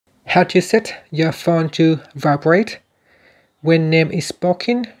How to set your phone to vibrate when name is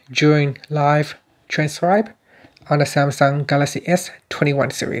spoken during live transcribe on the Samsung Galaxy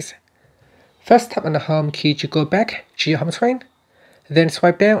S21 series. First, tap on the home key to go back to your home screen. Then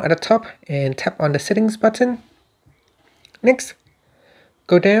swipe down at the top and tap on the settings button. Next,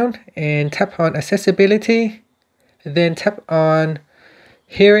 go down and tap on accessibility. Then tap on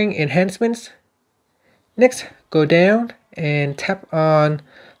hearing enhancements. Next, go down and tap on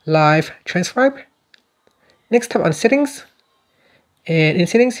live transcribe. Next, tap on settings. And in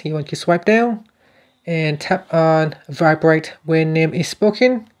settings, you want to swipe down and tap on vibrate when name is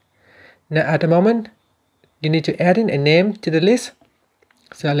spoken. Now at the moment, you need to add in a name to the list.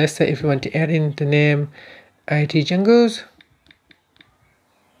 So let's say if you want to add in the name IT Jungles.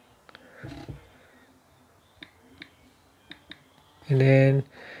 And then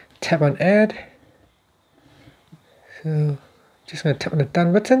tap on add. So just going to tap on the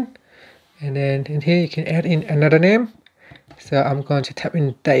done button. And then in here you can add in another name. So I'm going to tap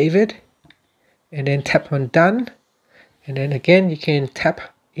in David. And then tap on done. And then again you can tap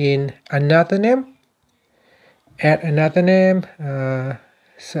in another name. Add another name.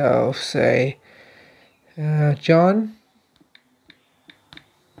 So say John.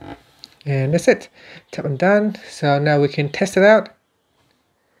 And that's it. Tap on done. So now we can test it out.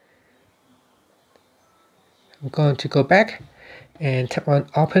 I'm going to go back and tap on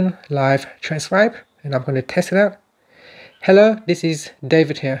open live transcribe, and I'm going to test it out. Hello, this is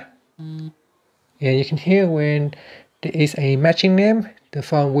David here. And you can hear when there is a matching name, the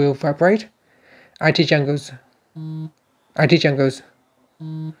phone will vibrate. IT Jungles. IT Jungles.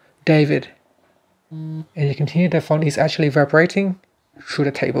 David. And you can hear the phone is actually vibrating through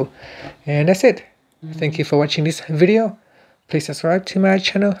the table. And that's it. Thank you for watching this video. Please subscribe to my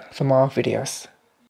channel for more videos.